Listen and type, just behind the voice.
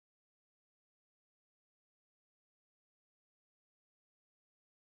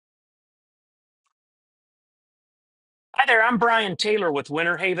Hi there, I'm Brian Taylor with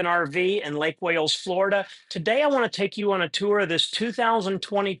Winter Haven RV in Lake Wales, Florida. Today I want to take you on a tour of this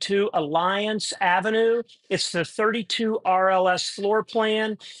 2022 Alliance Avenue. It's the 32 RLS floor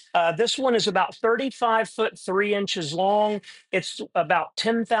plan. This one is about 35 foot 3 inches long. It's about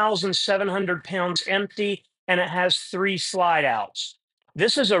 10,700 pounds empty, and it has 3 slide outs.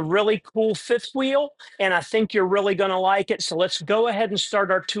 This is a really cool fifth wheel, and I think you're really going to like it. So let's go ahead and start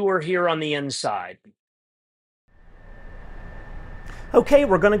our tour here on the inside. Okay,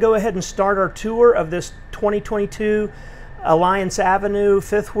 we're going to go ahead and start our tour of this 2022 Alliance Avenue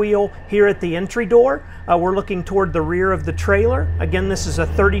fifth wheel here at the entry door. We're looking toward the rear of the trailer. Again, this is a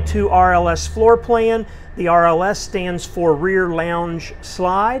 32 RLS floor plan. The RLS stands for rear lounge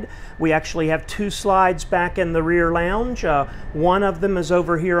slide. We actually have 2 slides back in the rear lounge. One of them is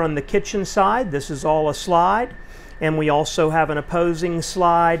over here on the kitchen side. This is all a slide. And we also have an opposing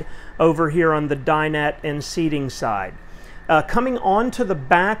slide over here on the dinette and seating side. Coming on to the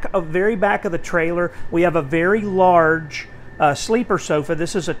very back of the trailer, we have a very large sleeper sofa.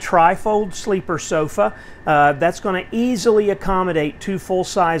 This is a trifold sleeper sofa that's going to easily accommodate 2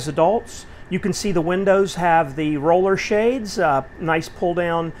 full-size adults. You can see the windows have the roller shades, nice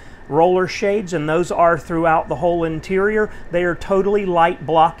pull-down roller shades, and those are throughout the whole interior. They are totally light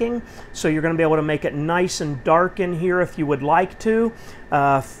blocking, so you're going to be able to make it nice and dark in here if you would like to,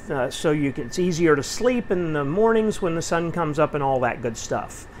 it's easier to sleep in the mornings when the sun comes up and all that good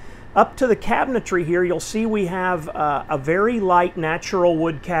stuff. Up to the cabinetry here, you'll see we have a very light natural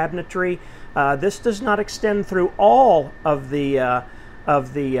wood cabinetry. This does not extend through all of the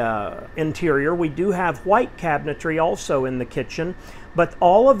interior. We do have white cabinetry also in the kitchen, but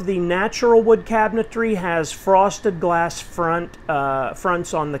all of the natural wood cabinetry has frosted glass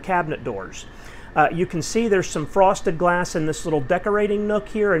fronts on the cabinet doors. You can see there's some frosted glass in this little decorating nook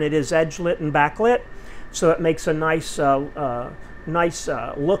here, and it is edge lit and backlit, so it makes a nice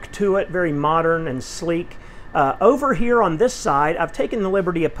look to it, very modern and sleek. Over here on this side, I've taken the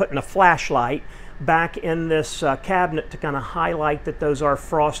liberty of putting a flashlight back in this cabinet to kind of highlight that those are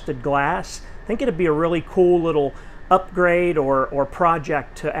frosted glass. I think it'd be a really cool little upgrade or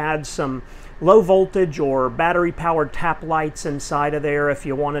project to add some low voltage or battery powered tap lights inside of there. If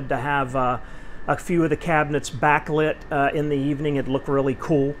you wanted to have a few of the cabinets backlit in the evening, it'd look really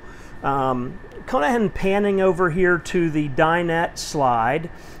cool. Kind of panning over here to the dinette slide,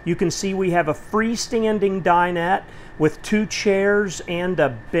 you can see we have a freestanding dinette with 2 chairs and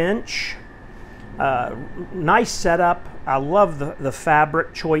a bench. Nice setup. I love the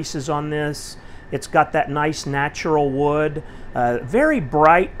fabric choices on this. It's got that nice natural wood. Very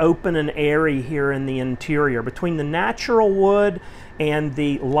bright, open, and airy here in the interior. Between the natural wood and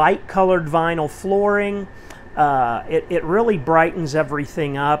the light colored vinyl flooring, it really brightens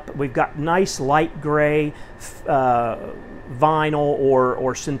everything up. We've got nice light gray vinyl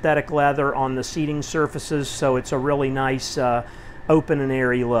or synthetic leather on the seating surfaces, so it's a really nice open and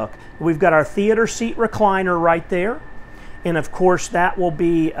airy look. We've got our theater seat recliner right there, and of course that will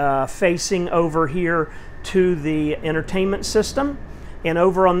be facing over here to the entertainment system. And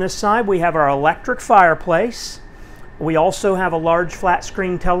over on this side we have our electric fireplace. We also have a large flat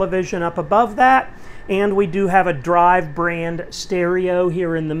screen television up above that, and we do have a Drive brand stereo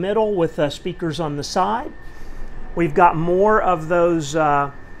here in the middle with speakers on the side. We've got more of those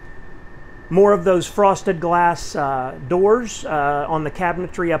frosted glass doors on the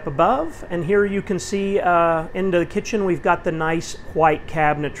cabinetry up above. And here you can see into the kitchen we've got the nice white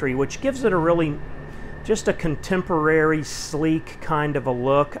cabinetry, which gives it a really just a contemporary, sleek kind of a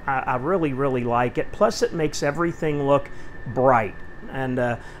look. I really, really like it. Plus it makes everything look bright. And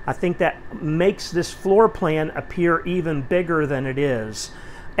I think that makes this floor plan appear even bigger than it is.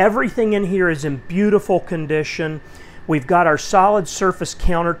 Everything in here is in beautiful condition. We've got our solid surface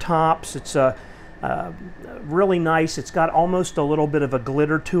countertops. It's really nice. It's got almost a little bit of a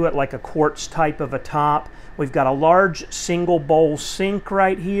glitter to it, like a quartz type of a top. We've got a large single bowl sink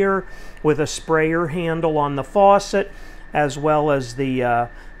right here with a sprayer handle on the faucet, as well as the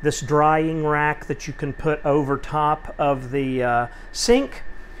this drying rack that you can put over top of the sink.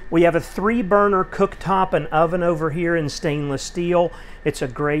 We have a 3-burner cooktop and oven over here in stainless steel. It's a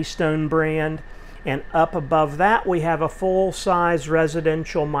Greystone brand. And up above that we have a full-size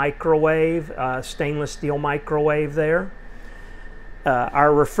residential microwave, stainless steel microwave there.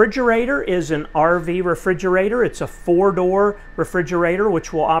 Our refrigerator is an RV refrigerator. It's a 4-door refrigerator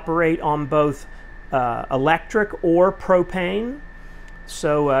which will operate on both electric or propane.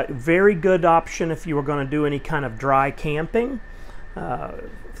 So very good option if you were going to do any kind of dry camping.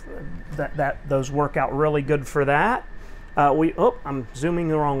 Those work out really good for that. I'm zooming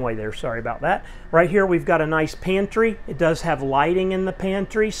the wrong way there, sorry about that. Right here we've got a nice pantry. It does have lighting in the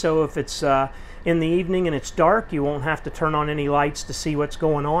pantry, so if it's in the evening and it's dark, you won't have to turn on any lights to see what's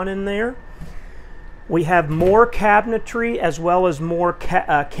going on in there. We have more cabinetry as well as more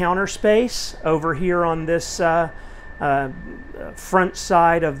counter space over here on this front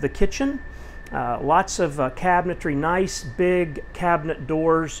side of the kitchen. Lots of cabinetry, nice big cabinet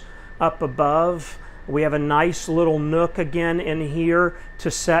doors up above. We have a nice little nook again in here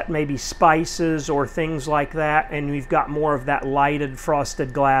to set maybe spices or things like that, and we've got more of that lighted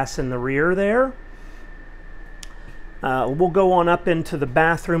frosted glass in the rear there. We'll go on up into the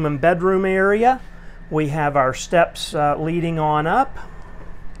bathroom and bedroom area. We have our steps leading on up.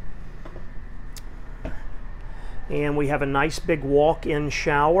 And we have a nice big walk-in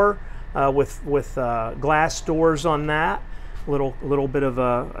shower with glass doors on that. Little bit of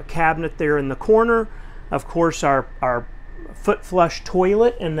a cabinet there in the corner. Of course, our foot flush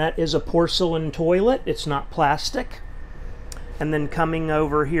toilet, and that is a porcelain toilet. It's not plastic. And then coming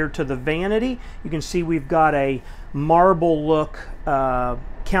over here to the vanity, you can see we've got a marble look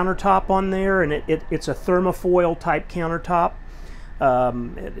countertop on there, and it's a thermofoil type countertop.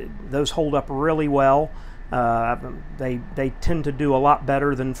 Those hold up really well. They tend to do a lot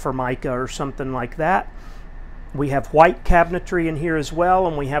better than Formica or something like that. We have white cabinetry in here as well,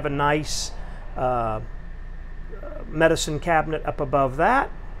 and we have a nice medicine cabinet up above that.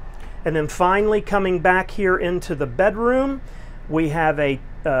 And then finally, coming back here into the bedroom, we have a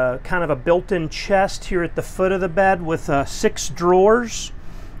kind of a built-in chest here at the foot of the bed with 6 drawers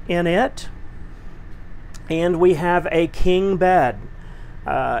in it. And we have a king bed.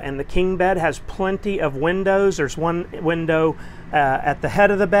 And the king bed has plenty of windows. There's one window at the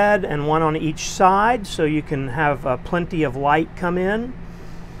head of the bed and one on each side, so you can have plenty of light come in.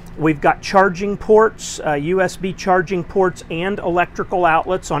 We've got charging ports, USB charging ports and electrical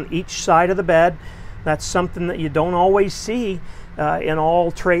outlets on each side of the bed. That's something that you don't always see in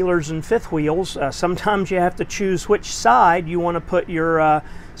all trailers and fifth wheels. Sometimes you have to choose which side you want to put your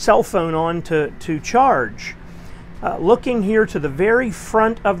cell phone on to charge. Looking here to the very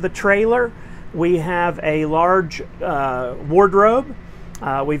front of the trailer, we have a large wardrobe.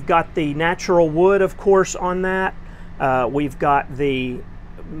 We've got the natural wood, of course, on that. We've got the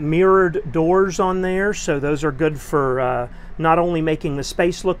mirrored doors on there, so those are good for not only making the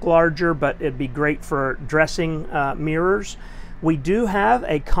space look larger, but it'd be great for dressing mirrors. We do have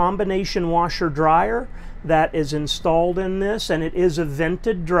a combination washer dryer that is installed in this, and it is a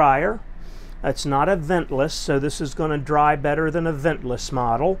vented dryer. It's not a ventless, so this is going to dry better than a ventless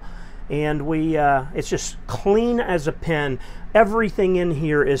model. And it's just clean as a pin. Everything in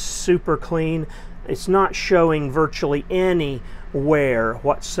here is super clean. It's not showing virtually any wear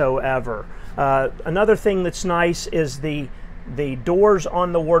whatsoever. Another thing that's nice is the doors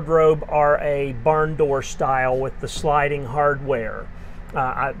on the wardrobe are a barn door style with the sliding hardware.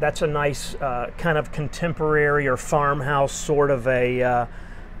 That's a nice kind of contemporary or farmhouse sort of a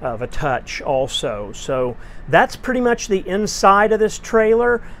touch also. So that's pretty much the inside of this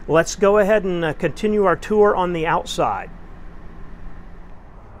trailer. Let's go ahead and continue our tour on the outside.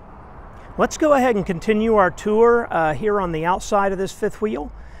 Let's go ahead and continue our tour here on the outside of this fifth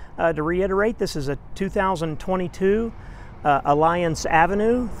wheel. To reiterate, this is a 2022 Alliance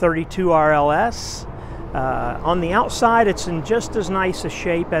Avenue 32 RLS. On the outside, it's in just as nice a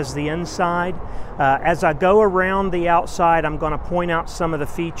shape as the inside. As I go around the outside, I'm going to point out some of the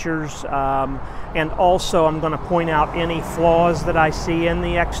features, and also I'm going to point out any flaws that I see in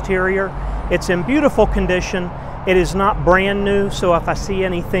the exterior. It's in beautiful condition. It is not brand new, so if I see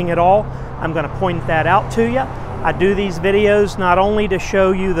anything at all, I'm going to point that out to you. I do these videos not only to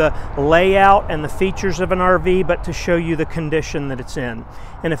show you the layout and the features of an RV, but to show you the condition that it's in.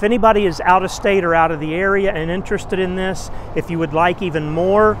 And if anybody is out of state or out of the area and interested in this, if you would like even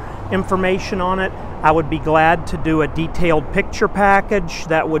more information on it, I would be glad to do a detailed picture package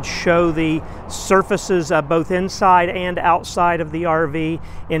that would show the surfaces both inside and outside of the RV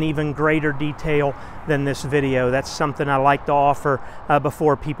in even greater detail than this video. That's something I like to offer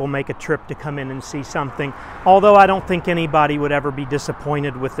before people make a trip to come in and see something. Although I don't think anybody would ever be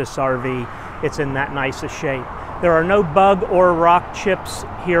disappointed with this RV. It's in that nice a shape. There are no bug or rock chips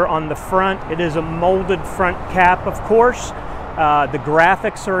here on the front. It is a molded front cap, of course. The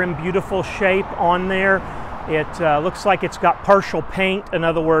graphics are in beautiful shape on there. It looks like it's got partial paint. In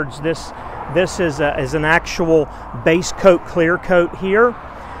other words, this is an actual base coat, clear coat here.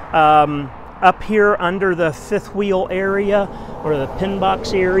 Up here under the fifth wheel area or the pin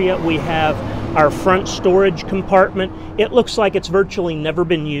box area, we have our front storage compartment. It looks like it's virtually never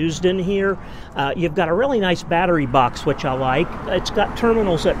been used in here. You've got a really nice battery box, which I like. It's got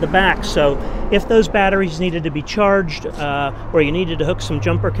terminals at the back, so if those batteries needed to be charged or you needed to hook some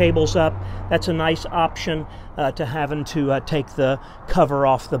jumper cables up, that's a nice option to having to take the cover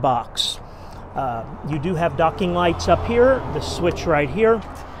off the box. You do have docking lights up here, the switch right here.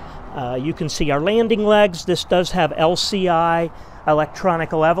 You can see our landing legs. This does have LCI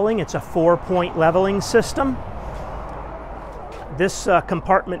electronic leveling. It's a 4-point leveling system. This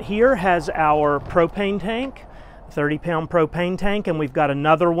compartment here has our propane tank, 30-pound propane tank, and we've got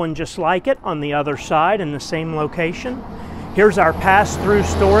another one just like it on the other side in the same location. Here's our pass-through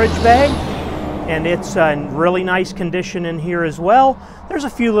storage bay, and it's in really nice condition in here as well. There's a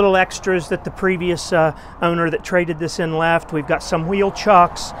few little extras that the previous owner that traded this in left. We've got some wheel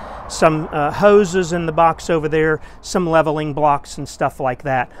chocks, some hoses in the box over there, some leveling blocks and stuff like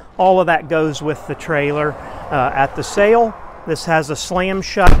that. All of that goes with the trailer at the sale. This has a slam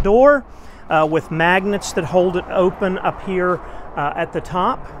shut door with magnets that hold it open up here at the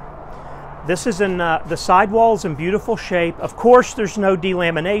top. This is in the sidewall's in beautiful shape. Of course, there's no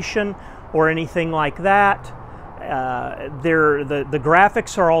delamination or anything like that. The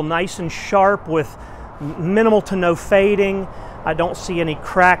graphics are all nice and sharp with minimal to no fading. I don't see any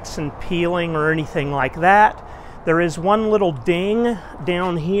cracks and peeling or anything like that. There is one little ding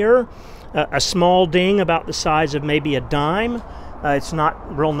down here, a small ding about the size of maybe a dime. It's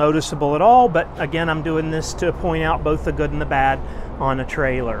not real noticeable at all, but again, I'm doing this to point out both the good and the bad on a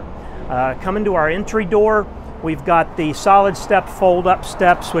trailer. Coming to our entry door, we've got the solid step fold-up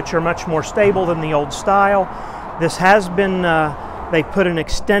steps, which are much more stable than the old style. This has been, they put an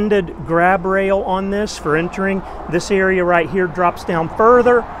extended grab rail on this for entering. This area right here drops down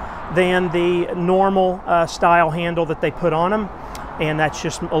further than the normal style handle that they put on them, and that's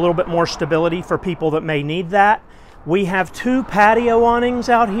just a little bit more stability for people that may need that. We have 2 patio awnings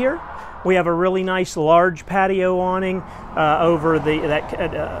out here. We have a really nice large patio awning over that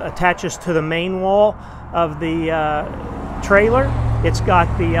attaches to the main wall of the trailer. It's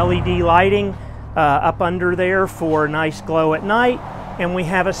got the LED lighting up under there for nice glow at night, and we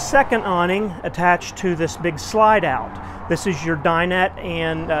have a second awning attached to this big slide out. This is your dinette,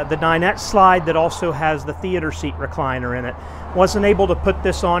 and the dinette slide that also has the theater seat recliner in it. Wasn't able to put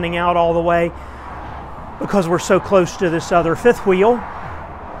this awning out all the way because we're so close to this other fifth wheel.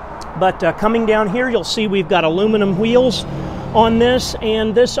 But coming down here, you'll see we've got aluminum wheels on this,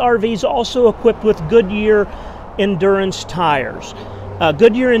 and this RV is also equipped with Goodyear Endurance tires.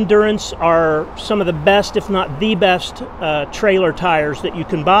 Goodyear Endurance are some of the best, if not the best, trailer tires that you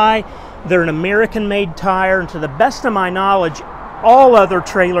can buy. They're an American-made tire, and to the best of my knowledge, all other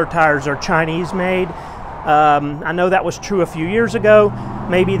trailer tires are Chinese-made. I know that was true a few years ago.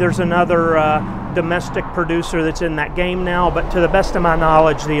 Maybe there's another domestic producer that's in that game now, but to the best of my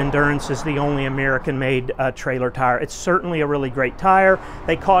knowledge, the Endurance is the only American-made trailer tire. It's certainly a really great tire.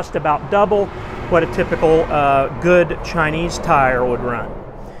 They cost about double what a typical good Chinese tire would run.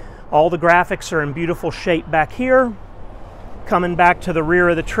 All the graphics are in beautiful shape back here. Coming back to the rear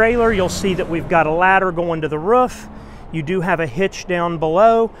of the trailer, you'll see that we've got a ladder going to the roof. You do have a hitch down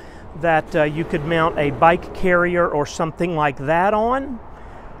below that you could mount a bike carrier or something like that on.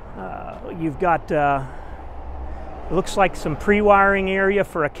 You've got, it looks like some pre-wiring area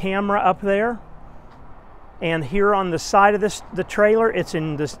for a camera up there. And here on the side of the trailer, it's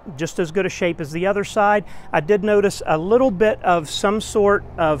in just as good a shape as the other side. I did notice a little bit of some sort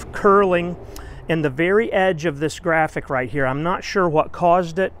of curling in the very edge of this graphic right here. I'm not sure what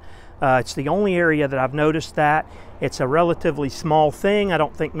caused it. It's the only area that I've noticed that. It's a relatively small thing. I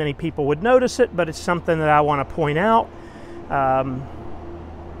don't think many people would notice it, but it's something that I want to point out.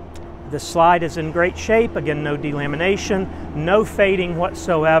 The slide is in great shape. Again, no delamination, no fading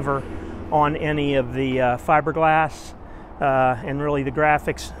whatsoever on any of the fiberglass, and really the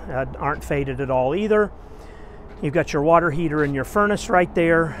graphics aren't faded at all either. You've got your water heater and your furnace right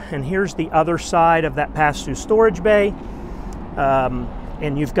there, and here's the other side of that pass-through storage bay.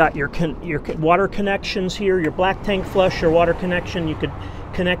 And you've got your water connections here, your black tank flush, your water connection. You could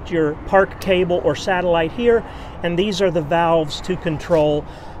connect your park cable or satellite here, and these are the valves to control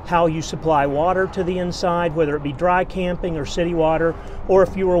how you supply water to the inside, whether it be dry camping or city water, or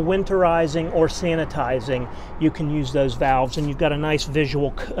if you were winterizing or sanitizing, you can use those valves. And you've got a nice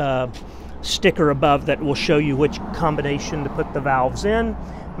visual sticker above that will show you which combination to put the valves in.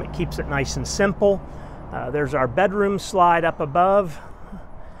 It keeps it nice and simple. There's our bedroom slide up above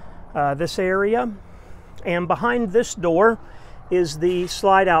this area, and behind this door is the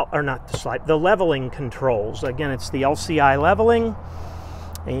slide out, or not the slide, the leveling controls. Again, it's the LCI leveling.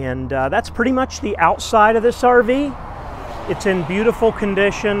 And that's pretty much the outside of this RV. It's in beautiful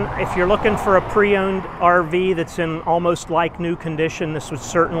condition. If you're looking for a pre-owned RV that's in almost like new condition, this would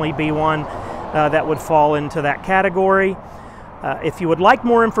certainly be one that would fall into that category. If you would like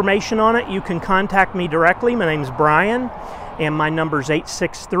more information on it, you can contact me directly. My name's Brian, and my number is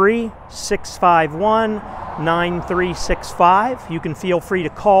 863-651-9365. You can feel free to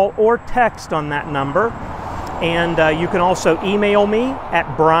call or text on that number. And you can also email me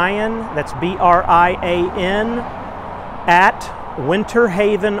at Brian, that's B-R-I-A-N, at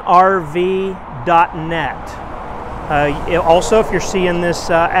winterhavenrv.net. Also, if you're seeing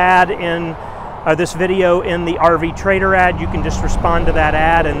this ad in this video in the RV Trader ad, you can just respond to that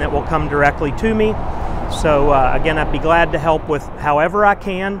ad and it will come directly to me. So again, I'd be glad to help with however I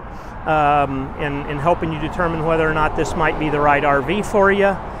can in helping you determine whether or not this might be the right RV for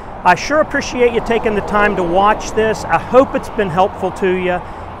you. I sure appreciate you taking the time to watch this. I hope it's been helpful to you.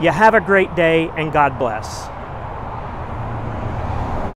 You have a great day, and God bless.